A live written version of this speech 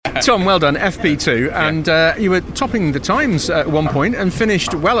Tom, well done, FP2, and you were topping the times at one point and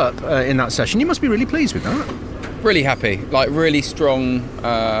finished well up in that session. You must be really pleased with that. Really happy, like really strong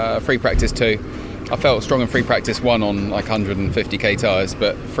free practice 2. I felt strong in free practice 1 on like 150k tyres,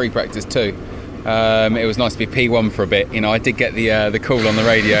 but free practice 2, it was nice to be P1 for a bit. You know, I did get the call on the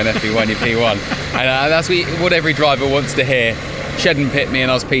radio in FP1, you're P1, and that's what every driver wants to hear. Shedden pit me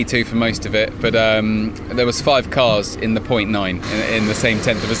and I was P2 for most of it, but there was 5 cars in the 0.9 in the same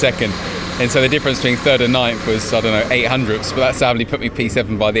tenth of a second, and so the difference between 3rd and 9th was, I don't know, 800ths, but that sadly put me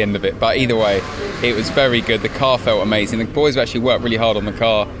P7 by the end of it. But either way, it was very good. The car felt amazing. The boys have actually worked really hard on the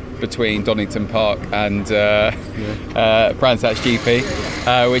car between Donington Park and Brands Hatch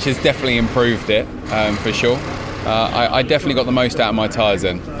GP, which has definitely improved it for sure. I definitely got the most out of my tyres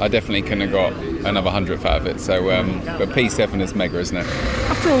in. I definitely couldn't have got another 100th out of it. So, but P7 is mega, isn't it?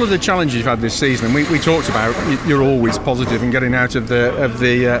 After all of the challenges you've had this season, and we talked about you're always positive in getting out of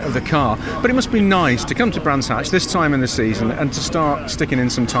the car, but it must be nice to come to Brands Hatch this time in the season and to start sticking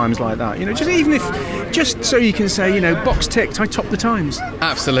in some times like that. You know, just so you can say, you know, box ticked, I topped the times.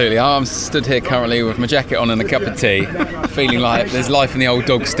 Absolutely. I'm stood here currently with my jacket on and a cup of tea, feeling like there's life in the old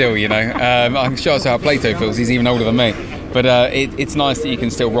dog still. You know, I'm sure that's how Plato feels. He's even older than me. But it's nice that you can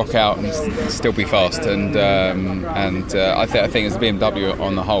still rock out and still be fast, and I think as BMW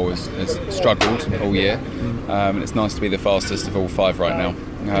on the whole has struggled all year, and it's nice to be the fastest of all 5 right now.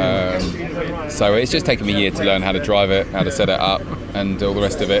 So it's just taken me a year to learn how to drive it, how to set it up, and all the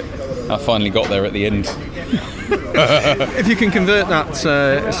rest of it. I finally got there at the end. If you can convert that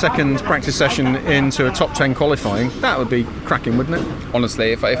second practice session into a top 10 qualifying, that would be cracking, wouldn't it?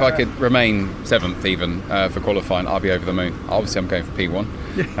 Honestly, if I could remain 7th even for qualifying, I'd be over the moon. Obviously, I'm going for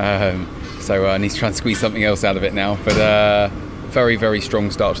P1, so I need to try and squeeze something else out of it now. But very, very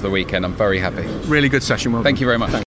strong start to the weekend. I'm very happy. Really good session. Well done. Thank you very much.